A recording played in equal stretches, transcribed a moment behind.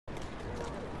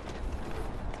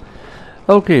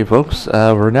Okay, folks,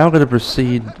 we're now going to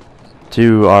proceed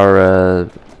to our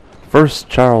first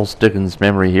Charles Dickens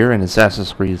memory here in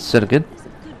Assassin's Creed Syndicate.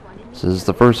 This is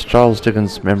the first Charles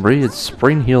Dickens memory. It's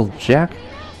Spring-Heeled Jack,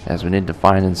 as we need to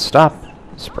find and stop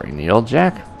Spring-Heeled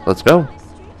Jack. Let's go.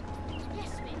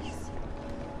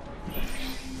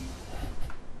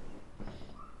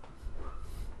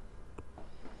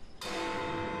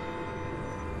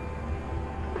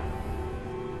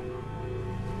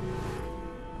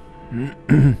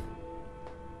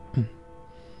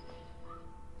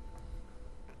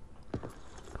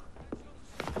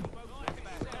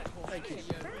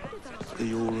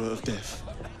 The aura of death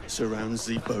surrounds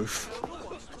thee both.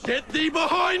 Get thee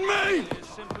behind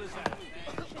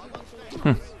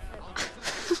me!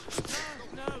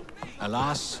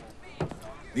 Alas,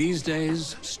 these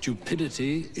days,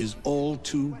 stupidity is all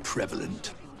too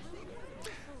prevalent.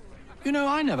 You know,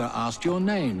 I never asked your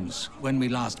names when we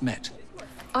last met.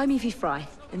 I'm Evie Fry,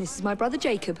 and this is my brother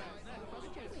Jacob.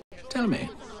 Tell me,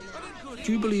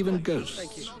 do you believe in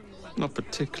ghosts? Not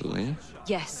particularly.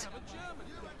 Yes.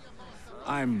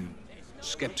 I'm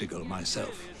skeptical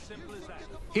myself.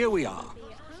 Here we are,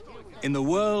 in the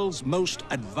world's most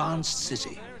advanced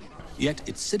city, yet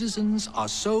its citizens are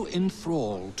so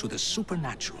enthralled to the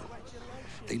supernatural,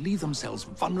 they leave themselves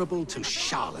vulnerable to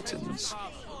charlatans.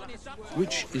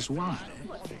 Which is why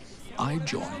I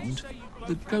joined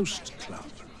the Ghost Club.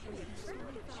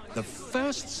 The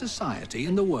first society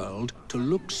in the world to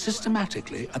look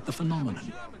systematically at the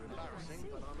phenomenon.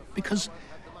 Because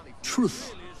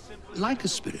truth, like a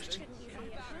spirit,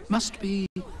 must be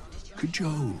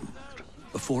cajoled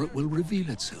before it will reveal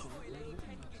itself.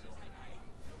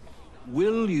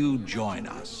 Will you join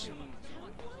us?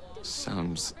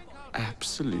 Sounds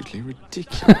absolutely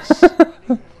ridiculous.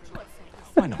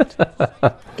 Why not?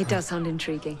 It does sound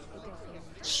intriguing.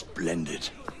 Splendid.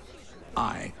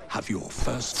 I have your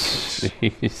first.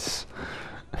 Jeez.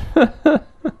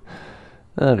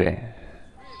 Okay.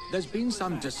 There's been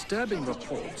some disturbing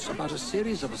reports about a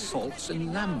series of assaults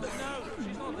in Lambeth.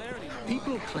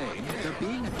 People claim they're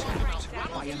being attacked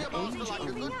by an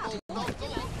age-old demon.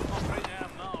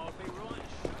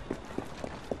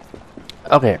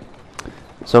 Okay.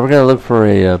 So we're going to look for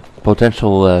a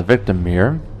potential victim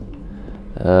here.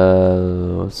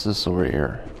 What's this over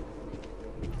here?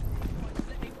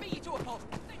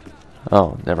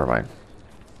 Oh, never mind.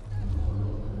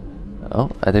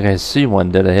 Oh, I think I see one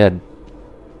dead ahead.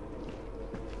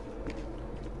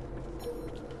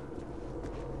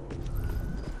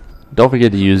 Don't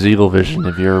forget to use Eagle Vision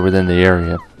if you're within the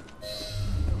area.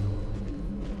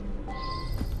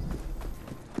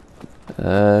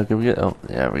 Can we get... Oh,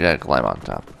 yeah, we gotta climb on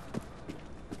top.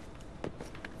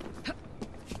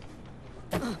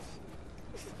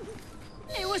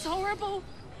 It was horrible.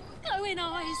 Glowing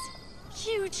eyes,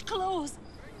 huge claws,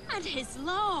 and his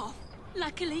laugh.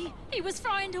 Luckily, he was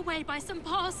frightened away by some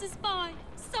passers-by.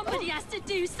 Somebody has to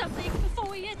do something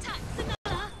before he attacks another.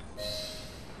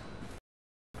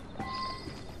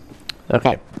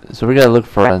 Okay, so we gotta look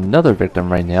for another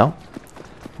victim right now,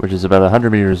 which is about 100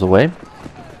 meters away.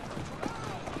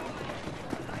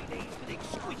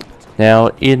 Now,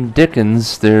 in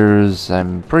Dickens, there's,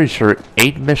 I'm pretty sure,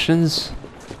 8 missions,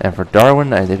 and for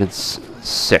Darwin, I think it's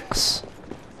 6.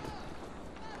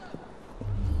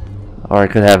 Or I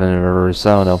could have it in reverse,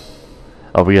 I don't know.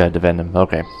 Oh, we gotta defend him,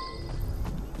 okay.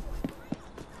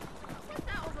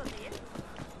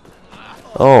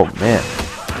 Oh, man.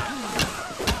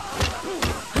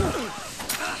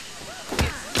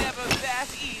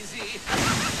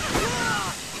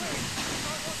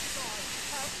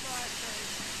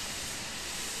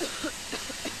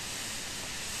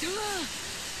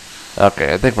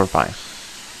 Okay, I think we're fine.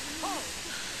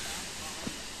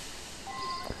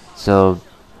 So,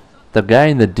 the guy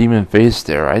in the demon face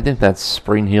there, I think that's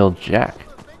Spring-Heeled Jack.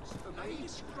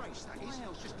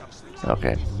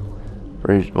 Okay.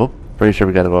 Pretty sure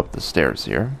we gotta go up the stairs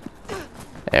here.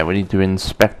 And we need to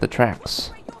inspect the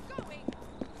tracks.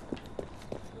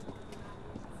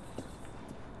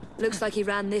 Looks like he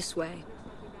ran this way.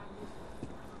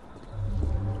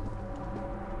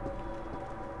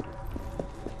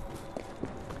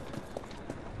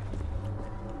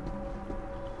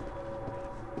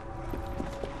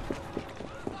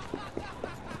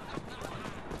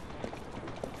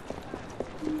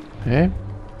 Okay.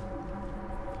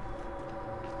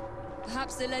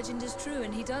 Perhaps the legend is true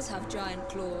and he does have giant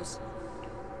claws.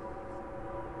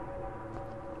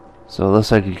 So it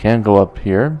looks like you can go up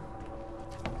here.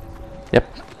 Yep.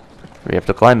 We have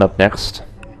to climb up next.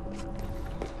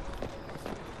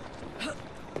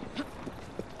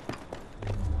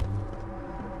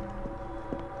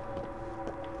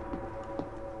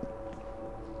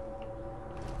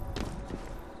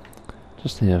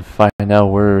 Just need to find out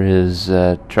where his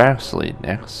tracks lead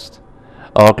next.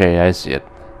 Oh, okay, I see it.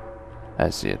 I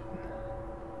see it.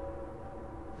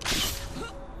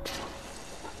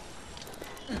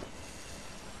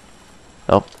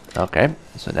 Oh, okay.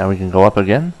 So now we can go up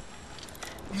again.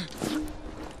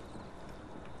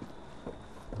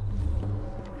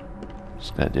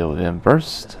 Just gotta deal with him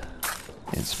first.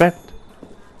 Inspect.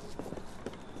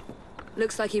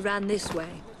 Looks like he ran this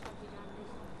way.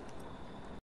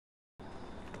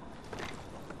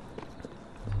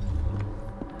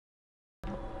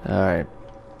 Alright.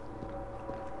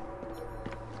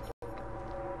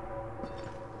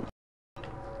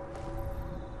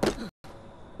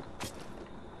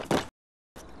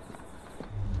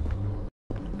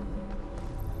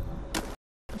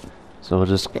 So we'll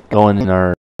just go in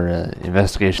our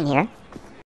investigation here.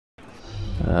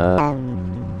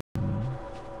 Oh,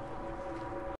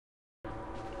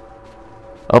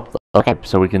 okay.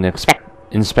 So we can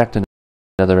inspect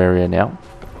another area now.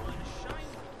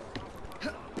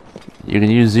 You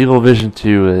can use Eagle Vision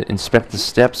to inspect the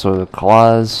steps or the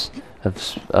claws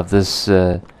of this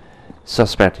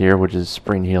suspect here, which is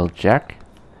Spring-Heeled Jack.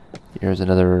 Here's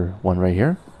another one right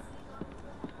here.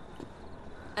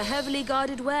 A heavily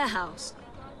guarded warehouse.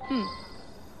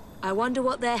 I wonder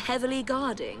what they're heavily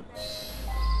guarding.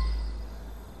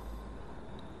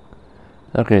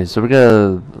 Okay, so we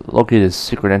gotta locate a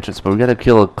secret entrance, but we gotta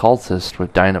kill a cultist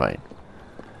with dynamite.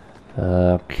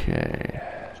 Okay.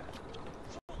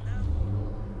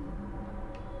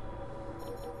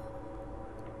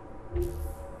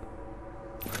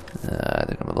 I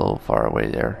think I'm a little far away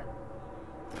there.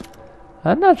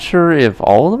 I'm not sure if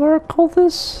all of them are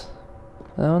cultists.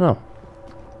 I don't know.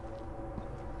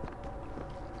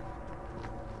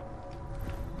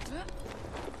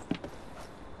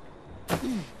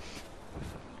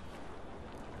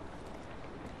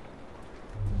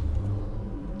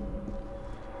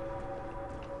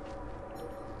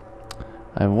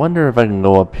 I wonder if I can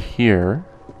go up here.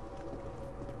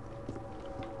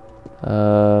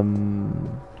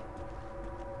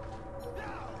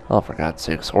 Oh, for God's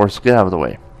sakes, horse, get out of the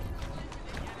way.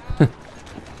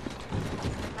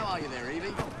 How are you there,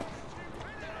 Evie?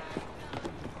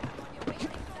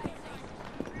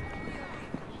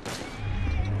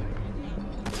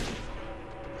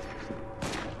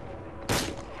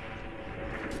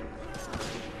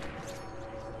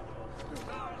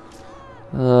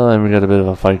 Oh, and we got a bit of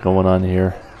a fight going on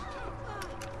here.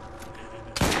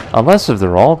 Unless if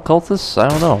they're all cultists, I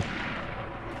don't know.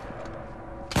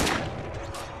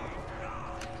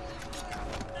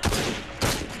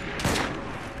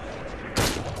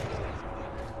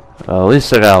 Well, at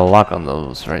least I got a lock on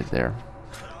those right there.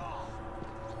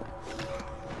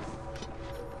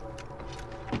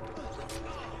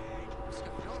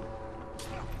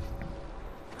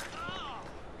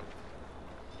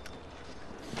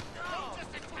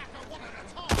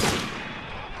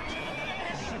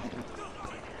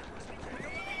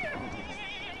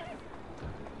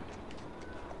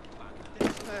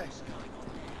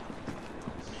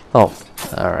 Oh,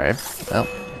 alright. Well.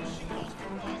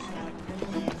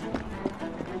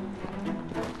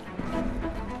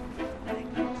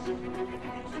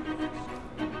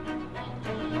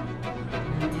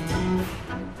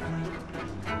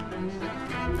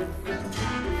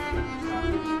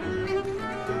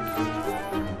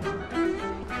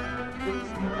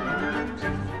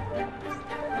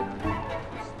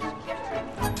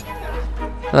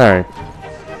 Alright.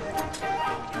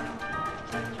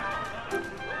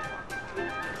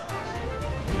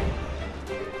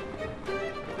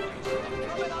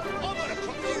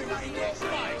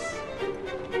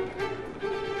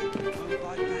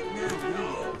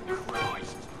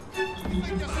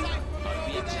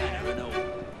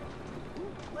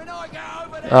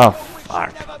 Oh,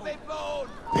 fuck.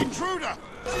 Intruder!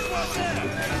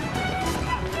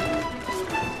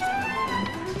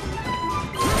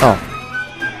 Oh.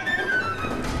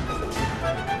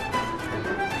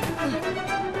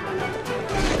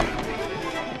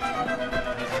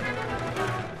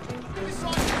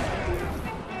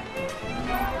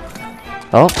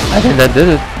 Oh, I think that did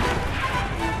it.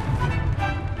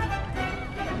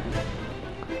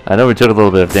 I know we took a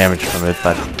little bit of damage from it,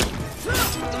 but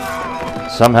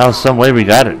somehow, some way, we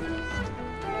got it.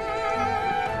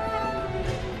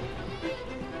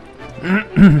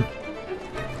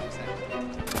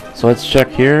 So let's check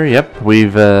here. Yep,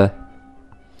 we've killed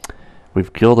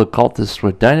a cultist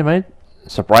with dynamite.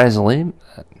 Surprisingly,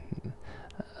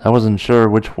 I wasn't sure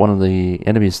which one of the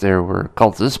enemies there were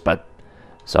cultists, but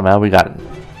somehow we got it.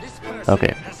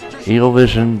 Okay, Eagle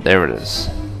Vision. There it is.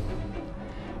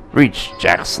 Reach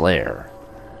Jack's lair.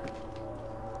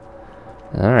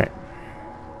 Alright.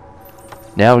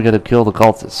 Now we gotta kill the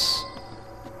cultists.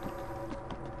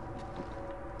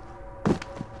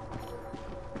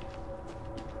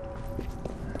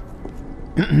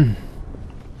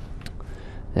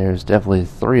 There's definitely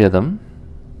 3 of them.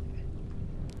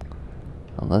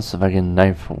 Unless if I can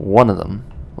knife one of them.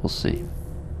 We'll see.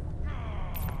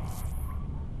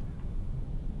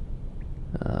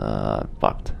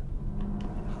 Fucked.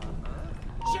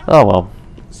 Oh well.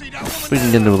 We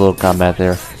can get into a little combat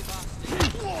there.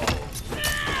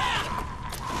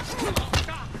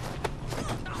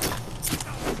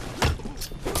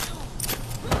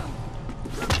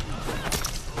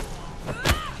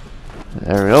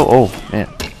 There we go. Oh, man.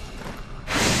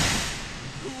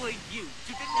 Who are you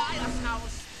to deny us our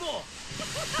sport? The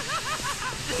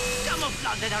scum of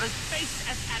London are as base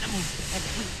as animals, and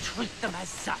we treat them as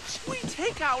such. We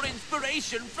take our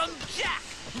inspiration from Jack,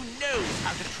 who knows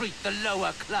how to treat the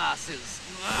lower classes.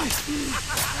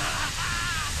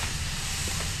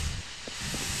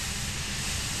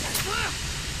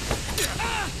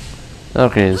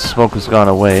 Okay, the smoke has gone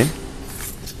away.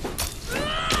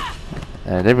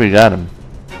 I think we got him.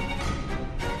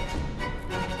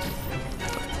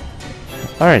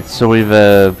 Alright, so we've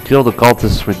killed the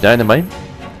cultists with dynamite.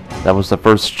 That was the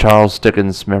first Charles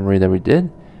Dickens memory that we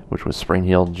did, which was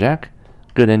Spring-Heeled Jack.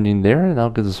 Good ending there, and I'll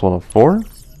give this one a 4.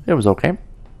 It was okay.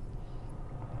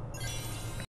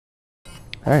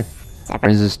 Alright, that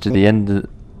brings us to the end of...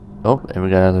 Oh, and we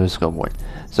got another skill point.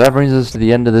 So that brings us to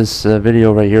the end of this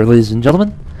video right here, ladies and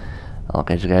gentlemen. I'll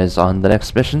catch you guys on the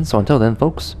next mission, so until then,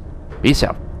 folks, peace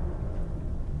out.